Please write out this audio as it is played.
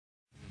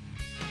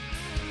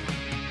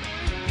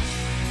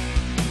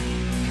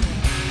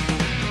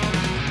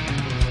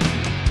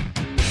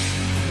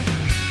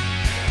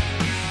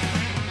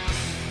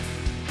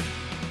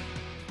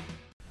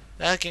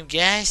Welcome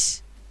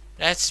guys.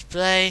 Let's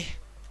play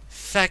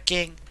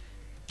fucking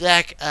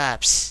Black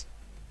Ops.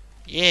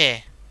 Yeah.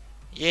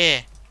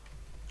 Yeah.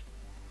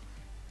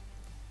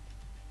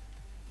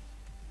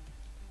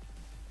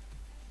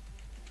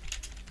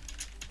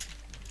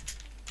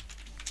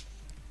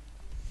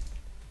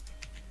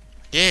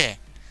 Yeah.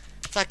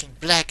 Fucking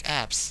Black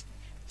Ops.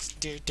 Let's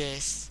do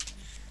this.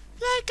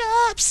 Black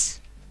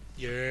Ops.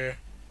 Yeah.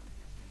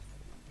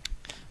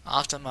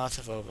 Aftermath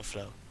of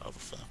overflow.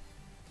 Overflow.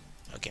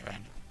 Okay,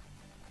 random.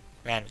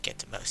 Random get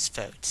the most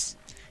votes.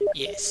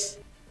 Yes.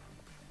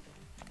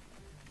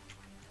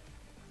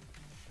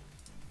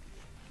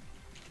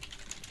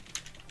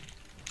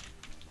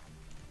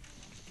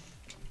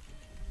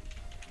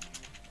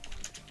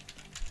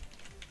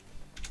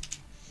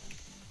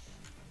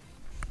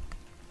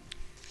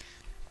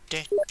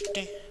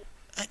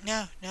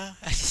 No, no,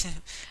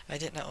 I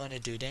did not want to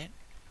do that.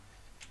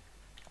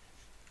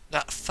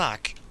 Ah,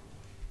 fuck.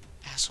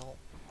 Asshole.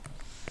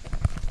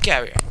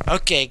 Carrier.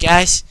 Okay,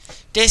 guys.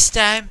 This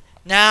time,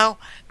 now,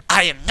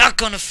 I am not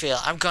gonna fail.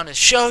 I'm gonna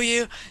show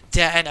you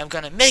that, and I'm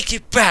gonna make you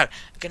proud.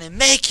 I'm gonna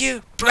make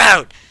you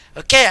proud.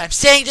 Okay, I'm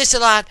saying this a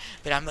lot,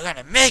 but I'm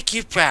gonna make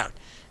you proud.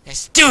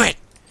 Let's do it.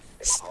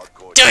 Let's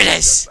do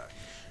this.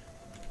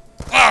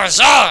 War is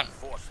on.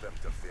 Force them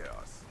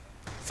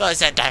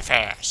to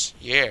fear us.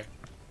 Yeah.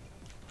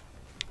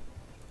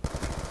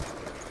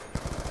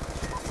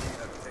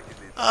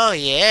 Oh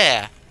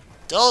yeah.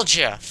 Told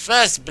ya.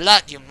 First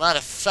blood, you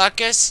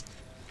motherfuckers.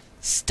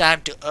 It's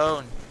time to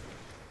own.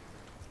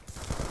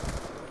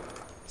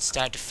 It's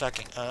time to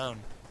fucking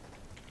own.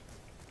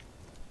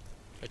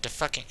 With the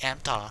fucking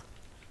Amtar.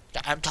 The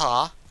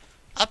Amtar?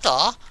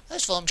 Amtar?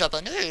 That's from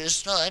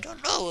Japanese. No, I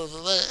don't know if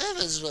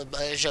it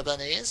is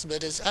Japanese,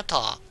 but it's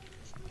Amtar.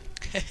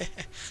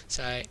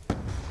 Sorry.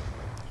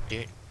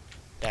 Dude.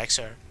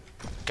 Dexter.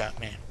 God,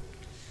 man.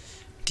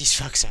 These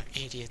fucks are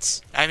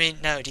idiots. I mean,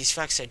 no, these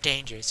fucks are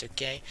dangerous,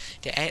 okay?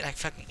 They act like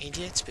fucking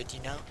idiots, but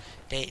you know,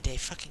 they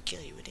fucking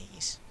kill you with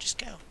ease. Just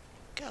go.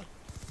 Go.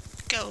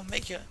 Go,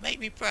 make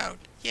me proud.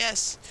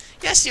 Yes.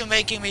 Yes, you're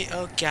making me.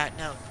 Oh god,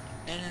 no.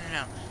 No, no, no,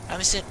 no.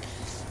 I'm sit.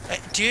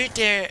 Dude,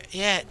 there.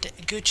 Yeah,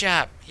 good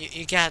job.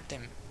 You got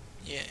them.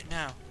 You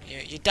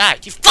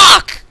died. You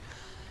fuck!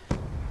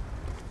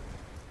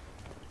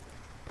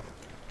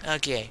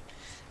 Okay.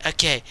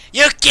 Okay.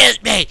 You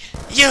killed me!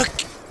 You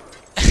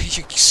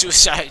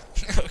suicide.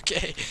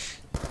 Okay.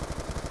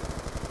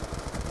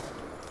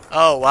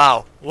 Oh,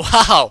 wow.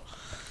 Wow.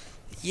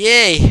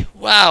 Yay.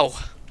 Wow.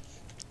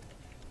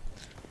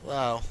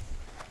 Wow.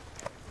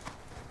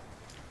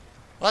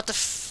 What the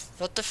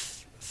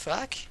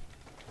fuck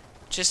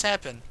just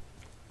happened?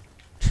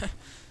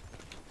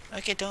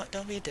 Okay,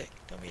 don't be a dick.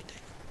 Don't be a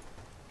dick.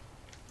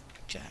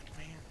 God,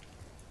 man.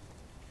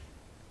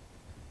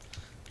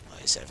 Why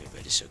is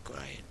everybody so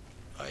quiet?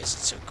 Why is it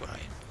so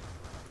quiet?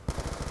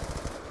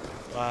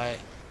 Why?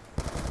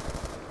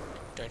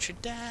 Don't you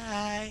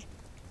die,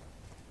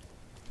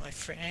 my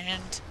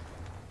friend?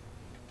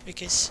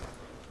 Because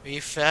we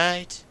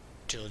fight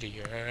till the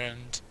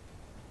end.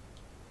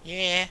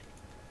 Yeah.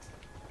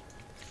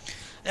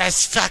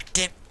 Let's fuck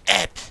them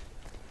up.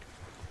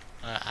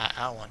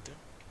 I want to.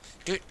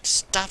 Dude,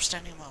 stop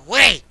standing in my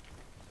way.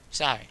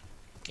 Sorry.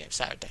 Okay,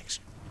 sorry,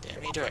 Dexter.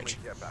 Damn me direction.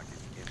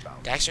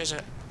 Dexter's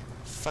a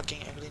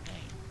fucking ugly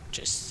name.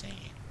 Just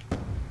saying.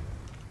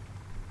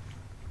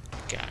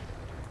 God.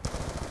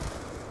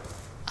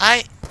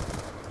 I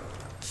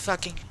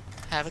fucking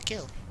have a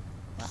kill.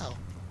 Wow.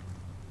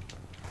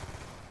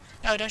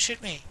 No, don't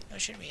shoot me.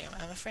 Don't shoot me.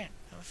 I'm a friend.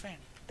 I'm a friend.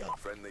 Don't.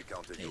 Friendly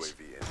counter Please.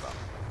 UAV inbound.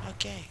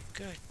 Okay,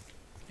 good.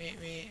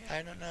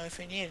 I don't know if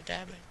we needed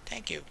that, but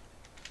thank you.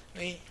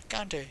 We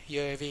counter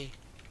UAV.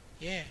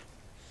 Yeah.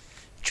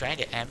 Trying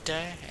to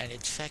enter, and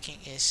it fucking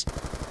is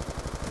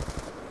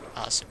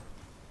awesome.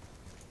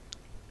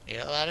 Need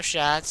a lot of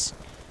shots.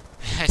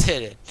 I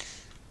did it.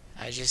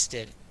 I just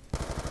did it.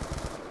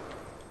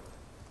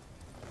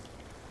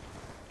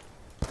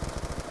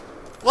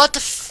 What the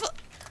fuck?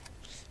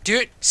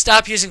 Dude,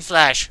 stop using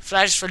flash.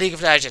 Flash is for League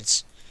of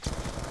Legends.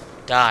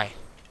 Die.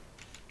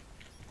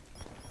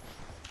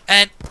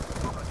 And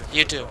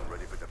you too.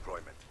 Ready for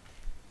deployment.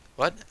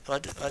 What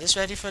is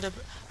ready for the?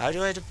 How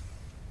do I?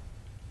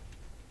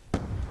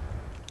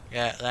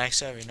 Yeah, lag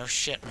server. No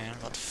shit, man.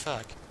 What the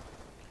fuck?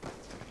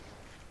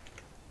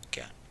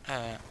 God.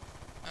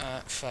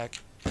 Fuck.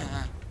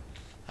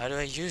 How do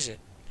I use it?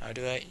 How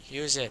do I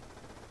use it?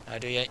 How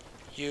do I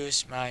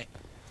use my?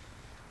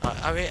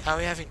 Are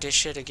we having this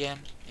shit again?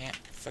 Yeah.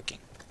 Fucking.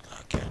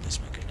 Oh god, that's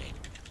my grenade.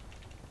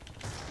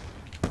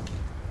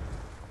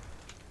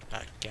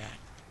 Oh god.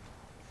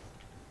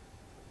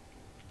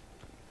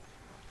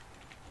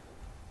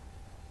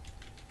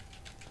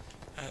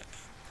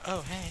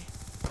 Oh hey.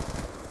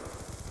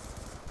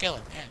 Kill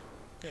him. Yeah.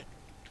 Good.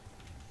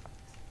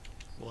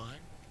 One.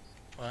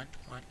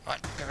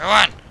 Give me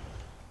one.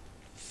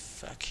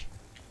 Fuck.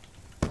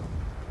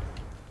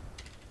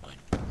 1,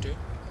 2. No.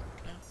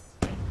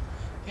 3.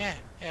 Yeah.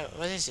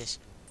 What is this?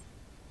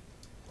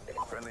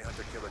 Friendly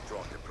hunter killer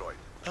drone deployed.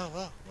 Oh,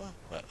 whoa.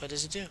 What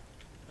does it do?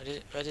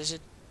 What is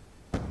it?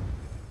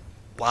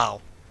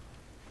 Wow.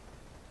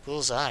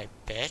 Bullseye,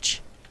 bitch.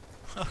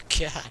 Oh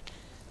god.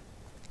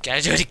 Can I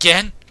do it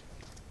again?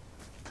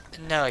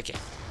 No, I can't.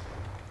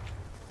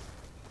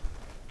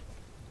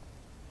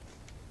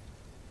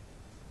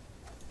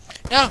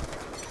 No!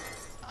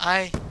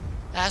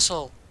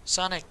 Asshole.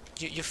 Sonic,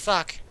 you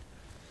fuck.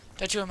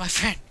 Thought you were my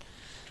friend.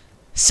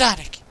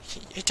 Sonic,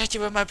 you thought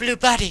you were my blue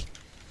buddy.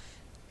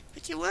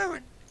 But you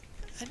weren't.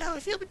 And now I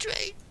feel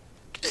betrayed.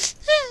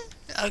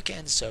 Okay,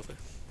 and it's over.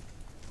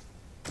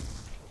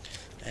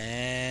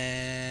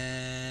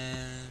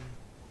 And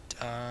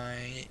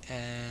I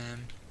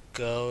am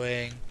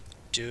going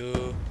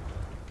to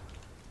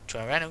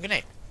try a random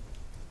grenade.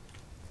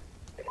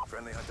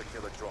 Friendly hunter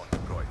killer drone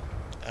deployed.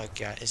 Oh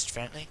god, is it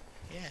friendly?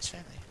 Yeah, it's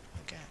friendly.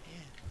 Oh god,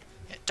 yeah.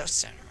 Yeah, don't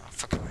stand in the wrong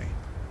fucking way.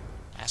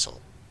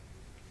 Asshole.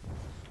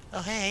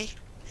 Oh hey.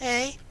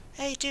 Hey.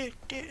 Hey dude.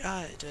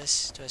 Oh, it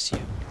was you.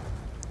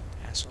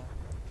 Asshole.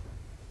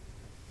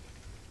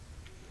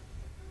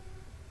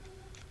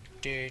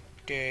 Dude.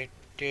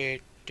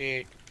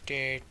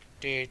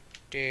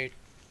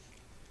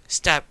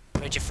 Stop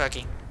with your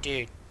fucking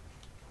dude.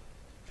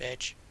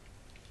 Bitch.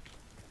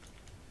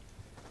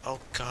 Oh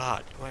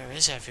god, where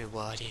is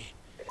everybody?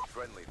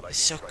 It's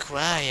so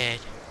quiet.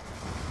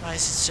 Why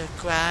is it so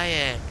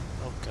quiet?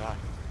 Oh god.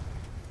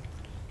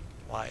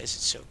 Why is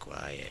it so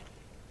quiet?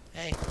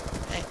 Hey,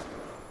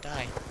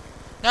 die.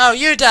 No,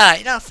 you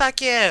die! No,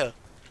 fuck you!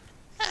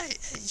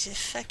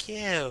 Fuck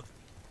you.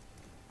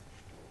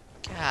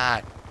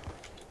 God.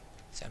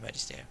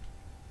 Somebody's there.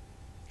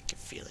 I can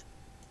feel it.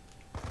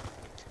 I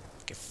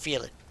can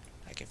feel it.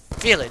 I can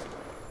feel it.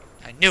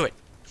 I knew it.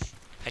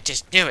 I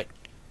just knew it.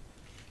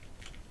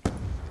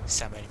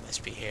 Somebody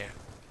must be here.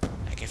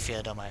 I can feel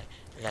it on my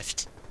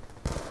left.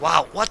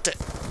 Wow, what the?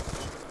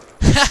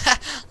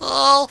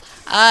 Oh,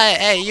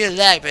 hey, you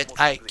lag, but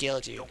I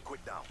killed you.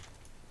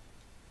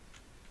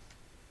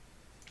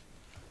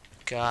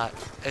 God,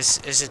 is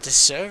it the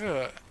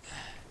server?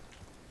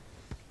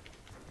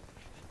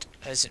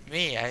 Or is it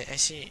me? I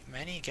see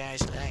many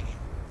guys lagging,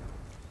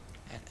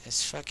 and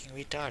it's fucking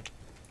retarded.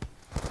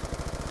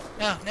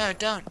 No,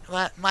 don't.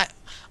 What?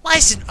 Why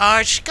is it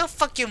Arch? Go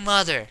fuck your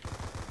mother,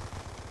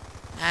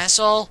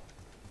 asshole.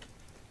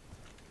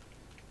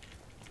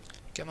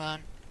 Come on.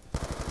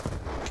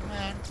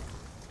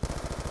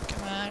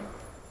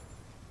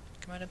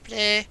 Come on and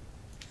play.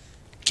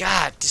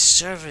 God, this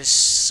server is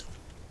so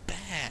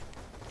bad.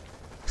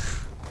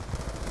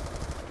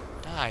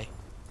 Die.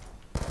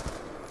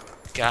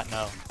 God,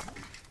 no.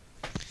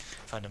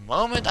 From the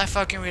moment I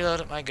fucking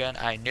reloaded my gun,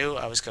 I knew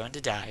I was going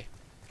to die.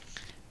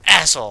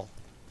 Asshole.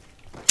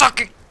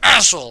 Fucking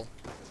asshole.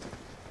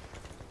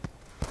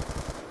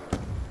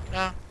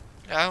 No,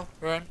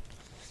 run.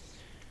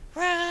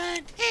 Run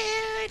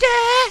in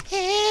the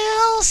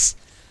hills.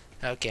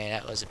 Okay,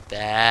 that was a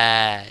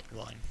bad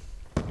one.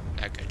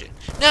 Not gonna do it.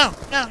 No.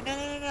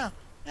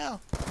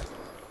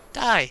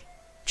 Die.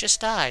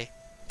 Just die.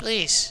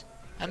 Please.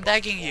 I'm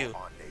begging you.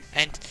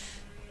 And,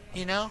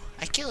 you know,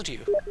 I killed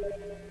you.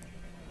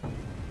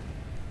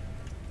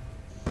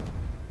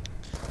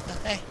 Oh,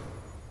 hey.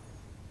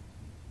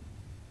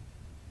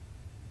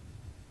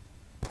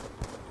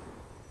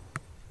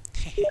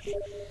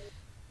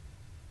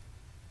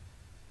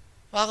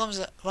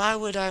 Why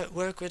would I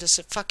work with a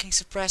fucking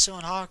suppressor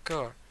on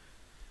hardcore?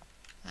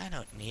 I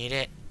don't need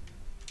it.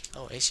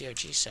 Oh,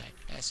 ACOG site.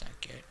 That's not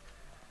good.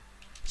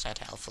 It's not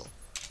helpful.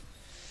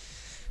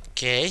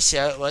 Okay,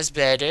 so it was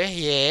better,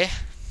 yeah.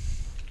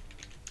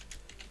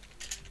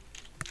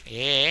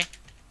 Yeah.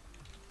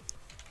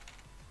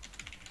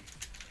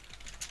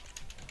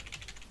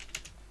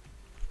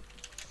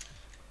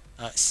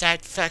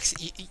 Side facts.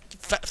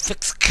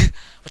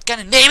 What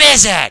kind of name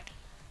is that?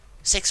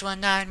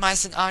 619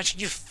 Myson Arch,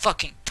 you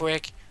fucking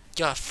prick.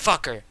 You're a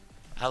fucker.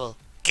 I will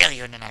kill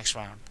you in the next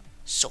round.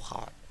 So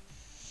hard.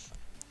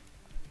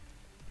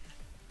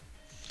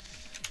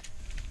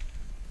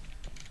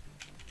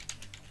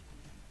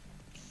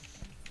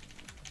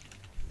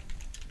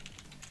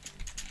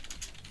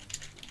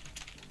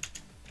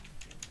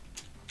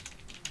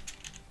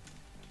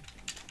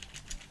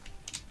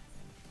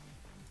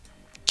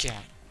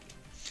 God.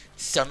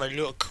 Summer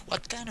look.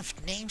 What kind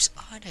of names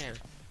are there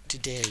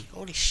today?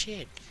 Holy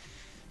shit.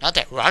 Not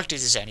that Rocket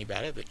is any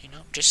better, but you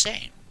know, just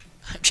saying.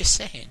 I'm just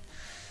saying.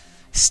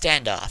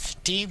 Standoff.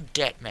 Team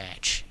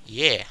Deathmatch.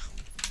 Yeah.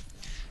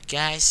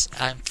 Guys,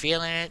 I'm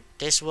feeling it.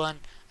 This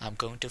one, I'm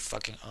going to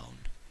fucking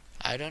own.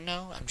 I don't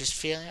know. I'm just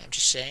feeling it. I'm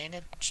just saying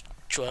it. Just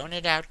throwing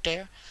it out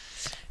there.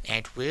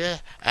 And we're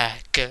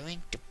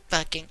going to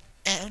fucking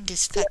own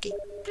this fucking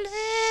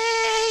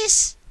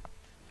place.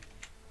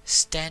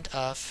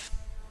 Standoff.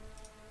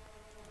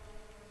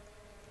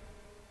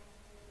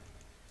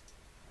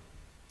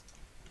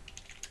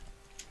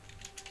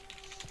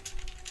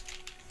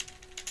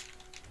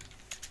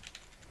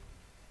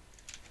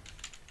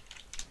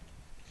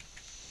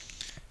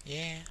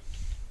 Yeah.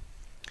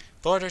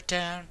 Border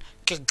town,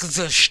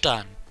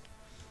 Kyrgyzstan.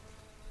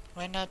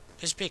 Why not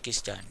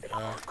Uzbekistan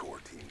or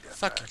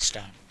fucking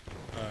Stan?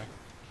 Or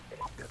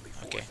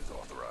okay.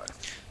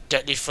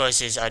 Deadly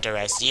force is under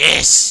arrest.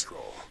 Yes!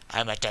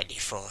 I'm a deadly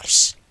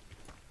force.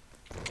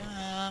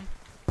 Come.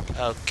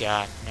 Oh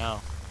god,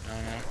 no.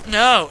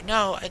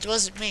 No, it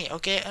wasn't me,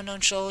 okay,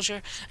 unknown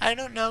soldier. I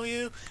don't know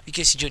you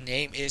because your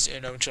name is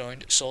unknown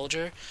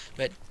soldier,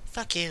 but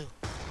fuck you.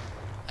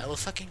 I will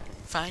fucking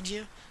find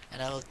you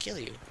and I will kill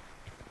you.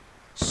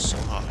 So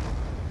hard.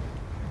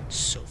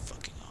 So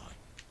fucking hard.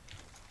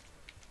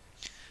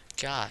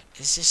 God,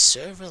 is this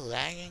server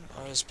lagging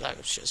or is Black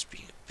Ops just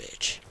being a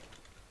bitch?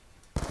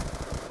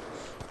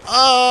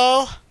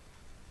 Oh!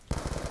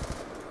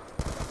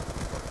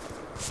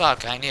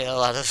 Fuck, I need a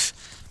lot of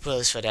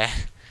bullets for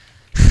that.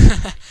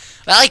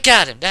 Well, I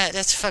got him.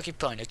 That's the fucking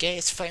point, okay?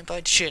 It's the fucking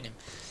point to shoot him.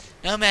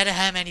 No matter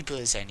how many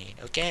bullets I need,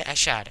 okay? I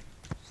shot him.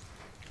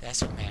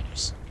 That's what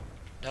matters.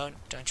 Don't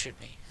shoot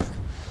me.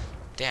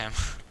 Damn.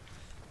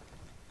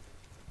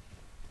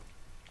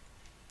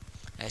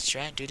 Let's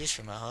try and do this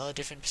from a whole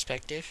different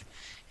perspective.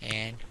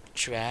 And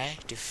try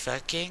to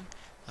fucking...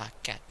 Ah,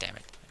 god damn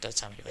it. I thought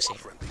somebody was here.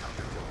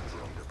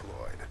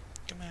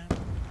 Come on.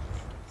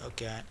 Oh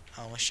god,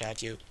 I almost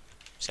shot you.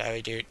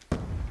 Sorry, dude.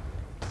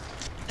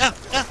 No!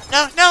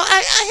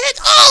 I hit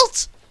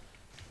alt!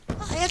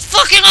 I hit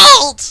fucking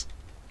alt!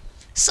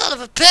 Son of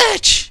a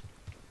bitch!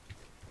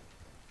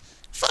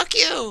 Fuck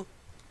you!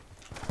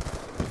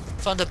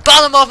 From the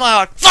bottom of my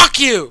heart, fuck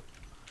you!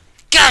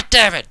 God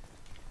damn it!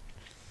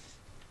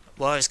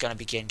 War is gonna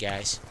begin,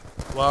 guys.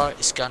 War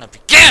is gonna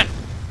begin!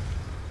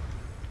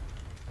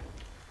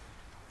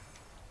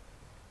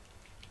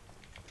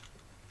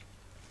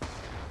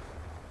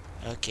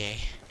 Okay.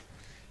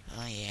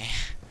 Oh yeah.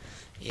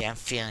 Yeah, I'm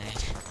feeling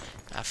it.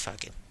 Ah,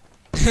 fuck it.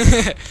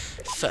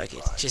 Fuck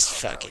it. Just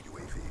fuck it.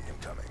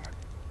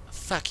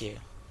 Fuck you.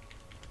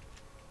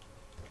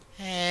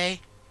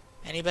 Hey.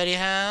 Anybody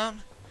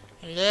home?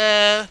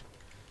 Hello?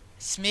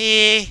 It's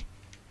me.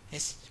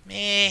 It's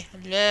me.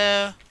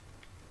 Hello?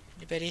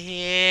 Anybody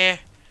here?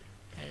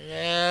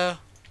 Hello?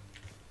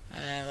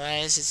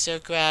 Why is it so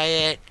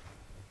quiet?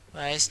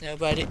 Why is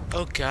nobody?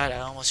 Oh god, I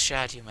almost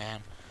shot you,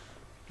 man.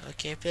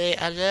 Okay, play.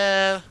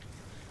 Hello?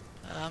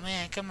 Oh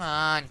man, come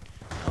on.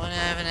 I wanna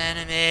have an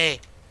enemy.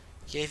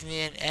 Give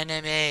me an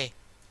enemy.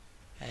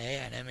 Hey,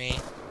 enemy.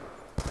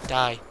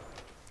 Die.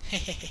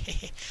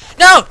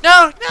 No!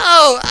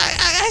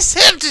 I asked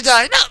him to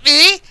die, not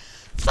me!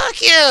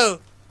 Fuck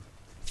you!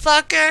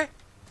 Fucker!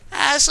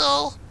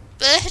 Asshole!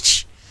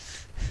 Bitch!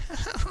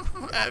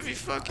 Every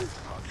fucking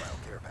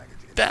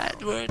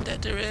bad word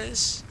that there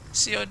is.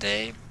 See your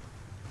name?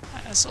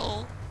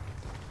 Asshole.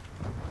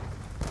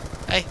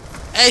 Hey!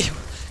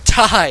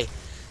 Die!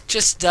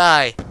 Just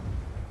die!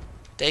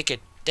 Take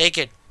it!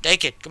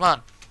 Come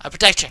on! I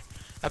protect you!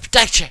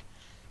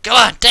 Come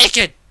on, take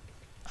it!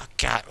 Oh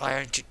god, why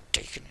aren't you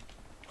taking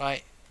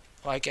it?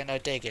 Why can't I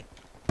take it?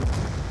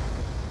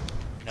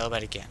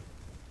 Nobody can.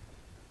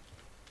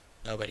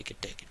 Nobody can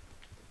take it.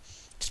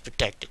 Just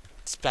protect it.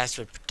 It's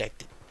password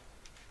protected.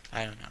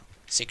 I don't know.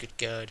 Secret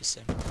code or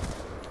something.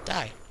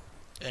 Die.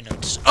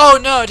 Oh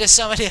no, there's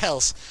somebody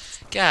else.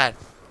 God.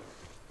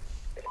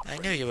 I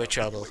knew you were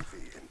trouble.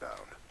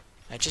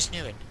 I just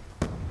knew it.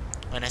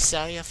 When I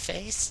saw your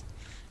face,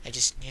 I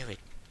just knew it.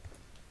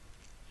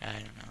 I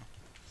don't know.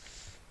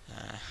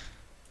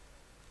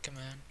 Come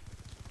on.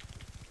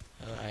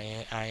 Oh,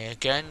 I hear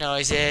gun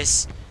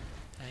noises.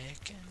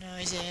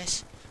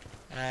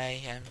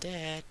 I am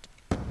dead.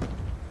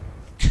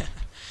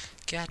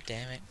 God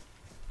damn it.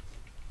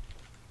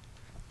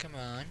 Come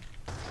on,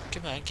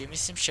 give me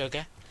some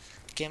sugar.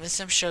 Give me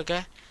some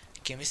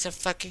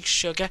fucking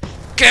sugar.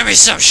 Give me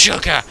some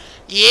sugar!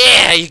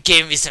 Yeah, you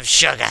gave me some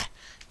sugar!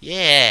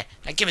 Yeah,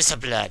 now give me some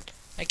blood.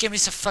 Now give me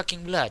some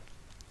fucking blood.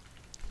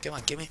 Come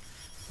on, give me.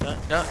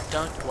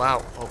 Don't.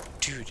 Wow. Oh,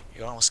 dude,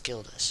 you almost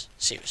killed us.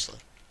 Seriously.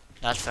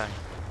 Not funny.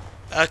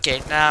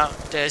 Okay, now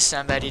there's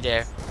somebody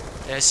there.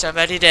 There's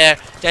somebody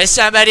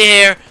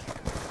here.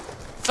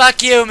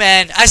 Fuck you,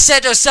 man. I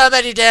said there's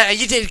somebody there and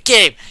you didn't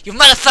kill him. You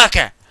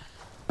motherfucker.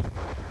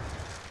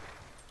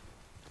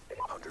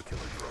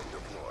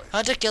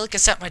 Hunter killer can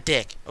suck my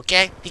dick,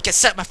 okay? He can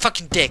suck my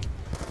fucking dick.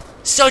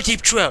 So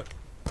deep throat.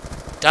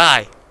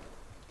 Die.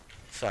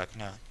 Fuck,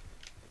 no.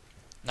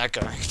 Not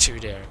going to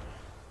there.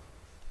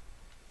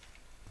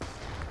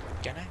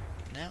 Can I?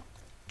 No.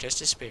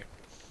 Just a spear.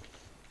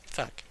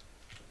 Fuck.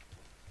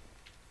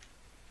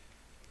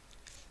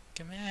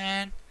 Come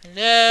on.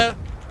 Hello?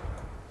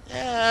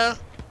 Hello?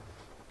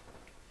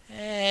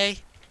 Hey.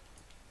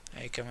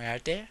 Are you coming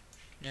out there?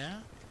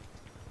 No?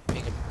 Be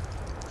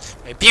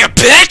a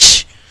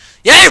bitch!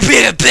 Yeah, you're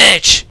being a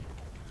bitch!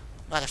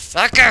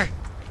 Motherfucker!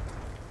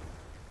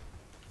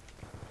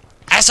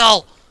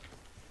 Asshole!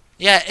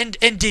 Yeah,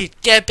 indeed.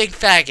 Get a big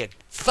faggot.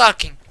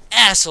 Fucking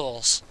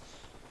assholes.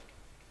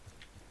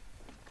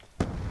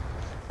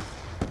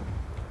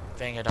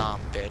 Bring it on,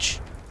 bitch.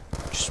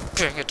 Just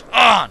bring it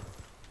on!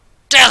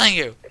 Telling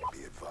you!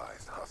 Be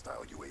advised,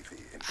 hostile UAV.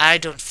 I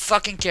don't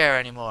fucking care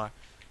anymore.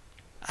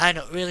 I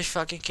don't really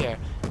fucking care.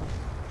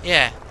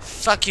 Yeah,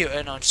 fuck you,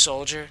 unknown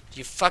soldier.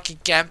 You fucking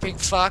camping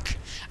fuck.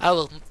 I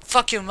will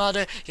fuck your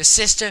mother, your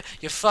sister,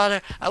 your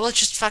father. I will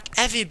just fuck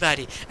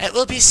everybody. And it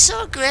will be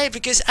so great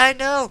because I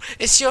know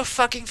it's your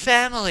fucking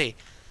family.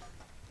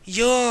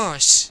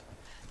 Yours.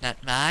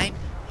 Not mine.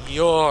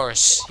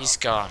 Yours. He's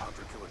gone.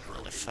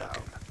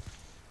 Motherfucker.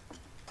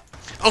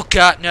 Oh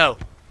god, no.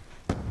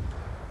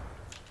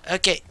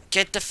 Okay,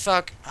 get the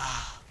fuck.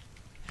 Ah,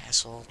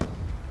 asshole.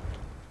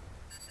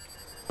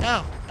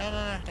 No,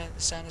 that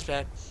sound is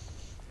bad.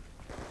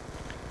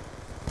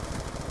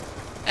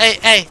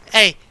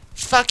 Hey,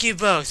 fuck you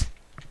both.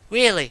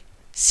 Really,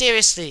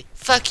 seriously,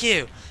 fuck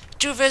you.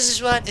 2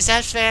 versus 1, is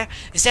that fair?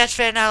 Is that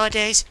fair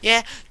nowadays?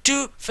 Yeah,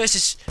 2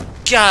 versus,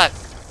 god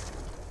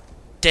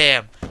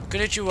damn.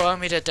 Couldn't you warn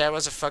me that there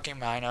was a fucking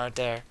mine out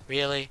there?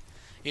 Really?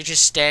 You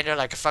just stand there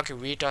like a fucking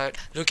retard,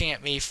 looking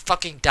at me,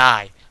 fucking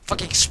die.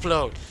 Fucking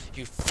explode.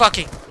 You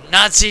fucking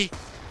Nazi.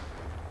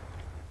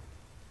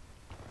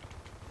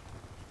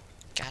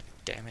 God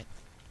damn it.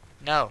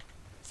 No.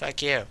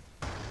 Fuck you.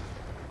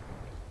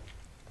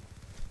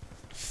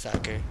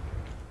 Fucker.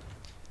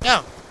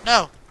 No.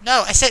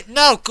 I said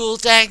no, cool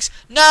tanks.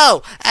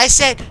 No. I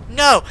said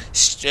no.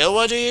 Still,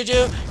 what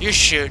do? You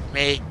shoot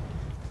me.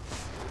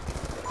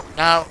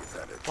 Now,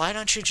 why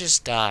don't you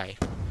just die?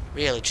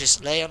 Really,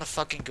 just lay on the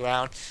fucking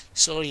ground,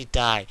 slowly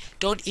die.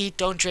 Don't eat,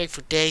 don't drink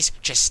for days,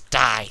 just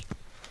die.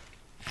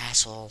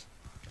 Asshole.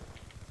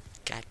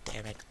 God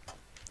damn it.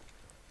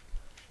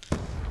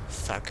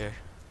 Fucker.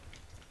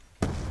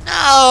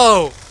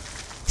 No!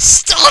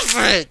 Stop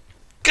it!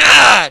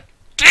 God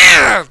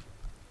damn!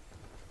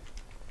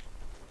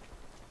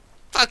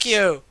 Fuck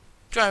you!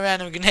 Try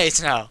random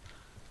grenades now.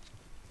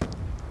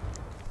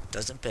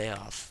 Doesn't pay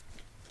off.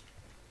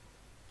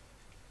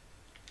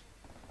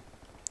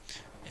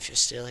 If you're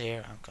still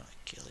here, I'm gonna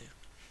kill you.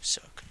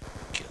 So gonna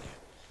kill you.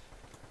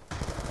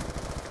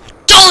 I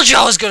told you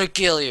I was gonna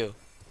kill you!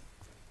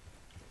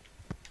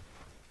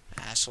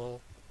 Asshole.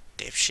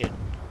 Dipshit.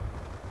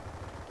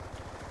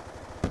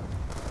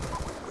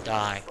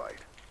 Die.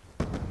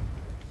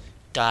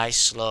 Die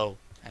slow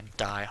and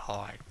die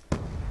hard.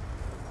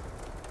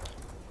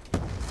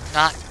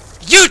 Not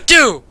you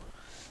two!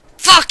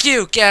 Fuck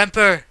you,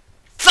 camper!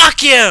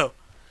 Fuck you!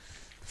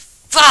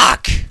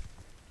 Fuck!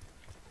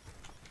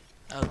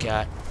 Oh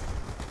god.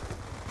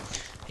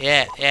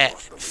 Yeah,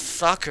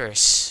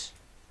 fuckers.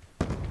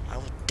 Why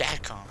would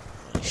that come?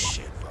 Holy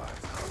shit.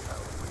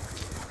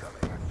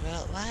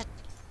 Well, what?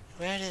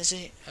 Where is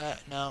he?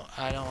 No,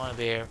 I don't want to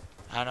be here.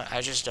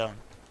 I just don't.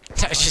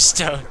 I just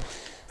don't.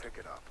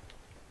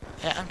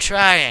 Yeah, I'm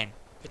trying.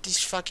 But these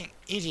fucking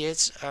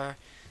idiots are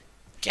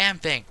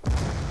camping.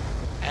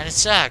 And it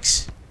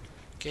sucks.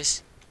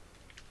 Cause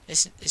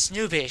it's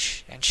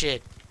noobish and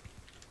shit.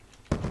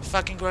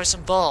 Fucking grow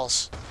some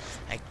balls.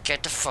 And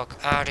get the fuck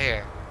out of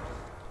here.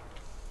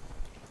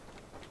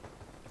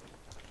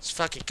 It's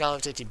fucking Call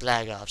of Duty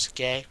Black Ops,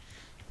 okay?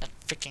 Not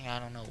freaking I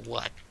don't know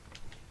what.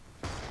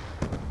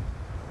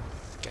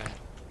 God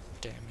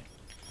damn it.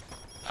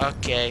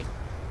 Okay.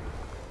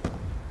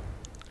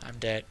 I'm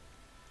dead.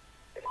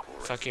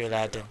 Fuck you,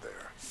 Latin.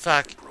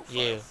 Fuck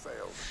you.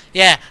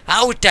 Yeah,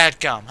 how would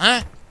that come,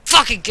 huh?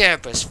 Fucking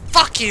campus.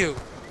 Fuck you.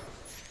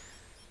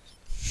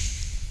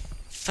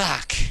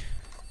 Fuck.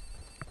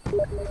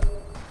 Yeah,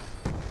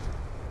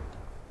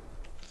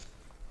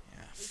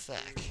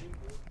 fuck.